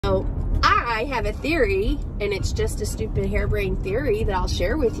So I have a theory, and it's just a stupid harebrained theory that I'll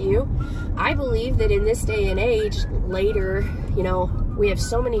share with you. I believe that in this day and age, later, you know, we have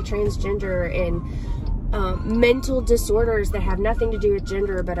so many transgender and mental disorders that have nothing to do with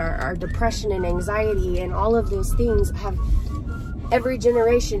gender, but our depression and anxiety and all of those things have every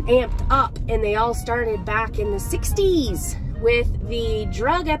generation amped up, and they all started back in the 60s with the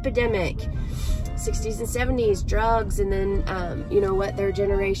drug epidemic. 60s and 70s, drugs, and then, you know what, their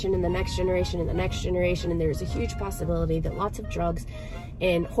generation and the next generation and the next generation, and there's a huge possibility that lots of drugs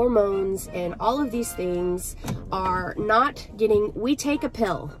and hormones and all of these things are not getting, we take a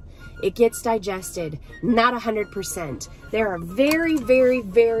pill, it gets digested, not 100%. There are very, very,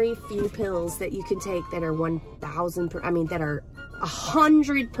 very few pills that you can take that are 1,000, that are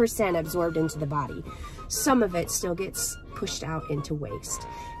 100% absorbed into the body. Some of it still gets pushed out into waste.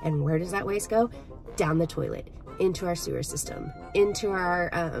 And where does that waste go? Down the toilet, into our sewer system, into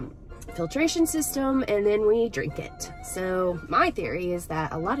our filtration system, and then we drink it. So my theory is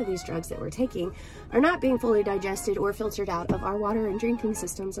that a lot of these drugs that we're taking are not being fully digested or filtered out of our water and drinking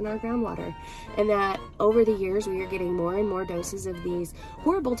systems and our groundwater. And that over the years, we are getting more and more doses of these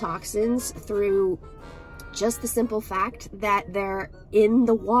horrible toxins through just the simple fact that they're in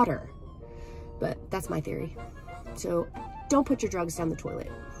the water. But that's my theory. So don't put your drugs down the toilet.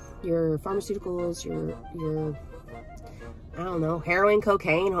 Your pharmaceuticals, your I don't know, heroin,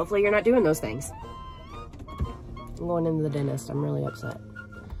 cocaine. Hopefully you're not doing those things. I'm going into the dentist. I'm really upset.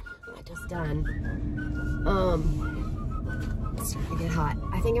 I just done. It's starting to get hot.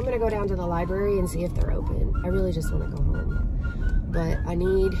 I think I'm gonna go down to the library and see if they're open. I really just want to go home. But I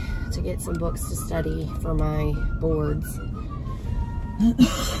need to get some books to study for my boards.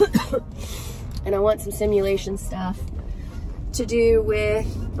 And I want some simulation stuff to do with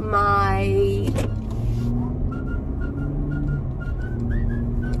my,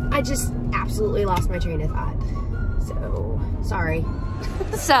 I just absolutely lost my train of thought. So, sorry.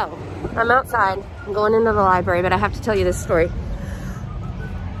 So, I'm outside. I'm going into the library, but I have to tell you this story.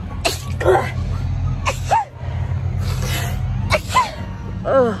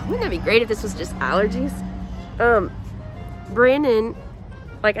 Wouldn't that be great if this was just allergies? Brandon,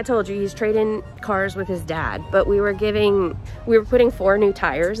 like I told you, he's trading cars with his dad, but we were putting 4 new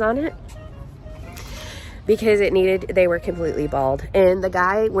tires on it because they were completely bald. And the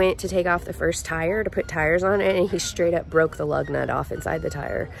guy went to take off the first tire to put tires on it, and he straight up broke the lug nut off inside the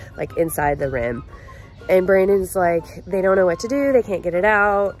tire, like inside the rim. And Brandon's like, they don't know what to do, they can't get it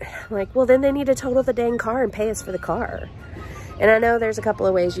out. I'm like, well, then they need to total the dang car and pay us for the car. And I know there's a couple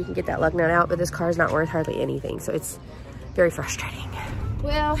of ways you can get that lug nut out, but this car's not worth hardly anything, so it's very frustrating.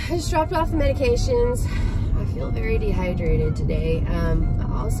 Well, I just dropped off the medications. I feel very dehydrated today. I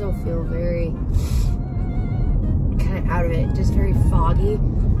also feel very kind of out of it, just very foggy.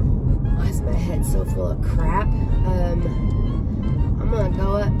 Because my head's so full of crap. I'm gonna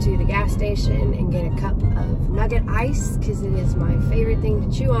go up to the gas station and get a cup of nugget ice because it is my favorite thing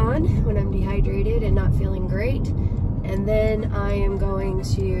to chew on when I'm dehydrated and not feeling great. And then I am going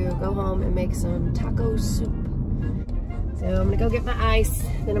to go home and make some taco soup. So I'm gonna go get my ice,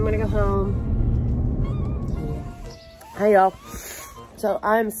 then I'm gonna go home. Yeah. Hey y'all. So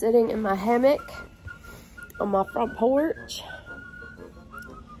I'm sitting in my hammock on my front porch.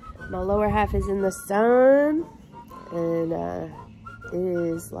 My lower half is in the sun, and it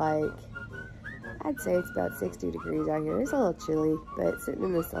is like, I'd say it's about 60 degrees out here. It's a little chilly, but sitting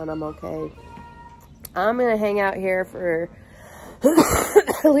in the sun, I'm okay. I'm gonna hang out here for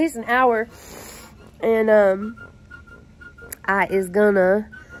at least an hour, and I is gonna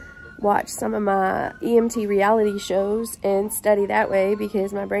watch some of my EMT reality shows and study that way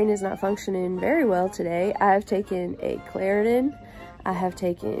because my brain is not functioning very well today. I've taken a Claritin. I have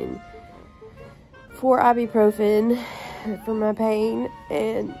taken 4 ibuprofen for my pain,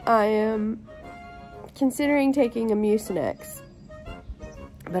 and I am considering taking a Mucinex.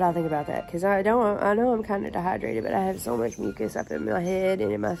 But I'll think about that because I know I'm kind of dehydrated, but I have so much mucus up in my head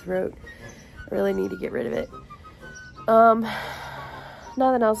and in my throat. I really need to get rid of it.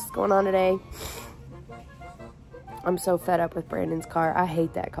 Nothing else is going on today. I'm so fed up with Brandon's car. I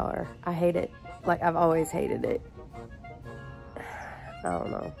hate that car. I hate it like I've always hated it. I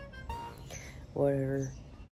don't know. Whatever.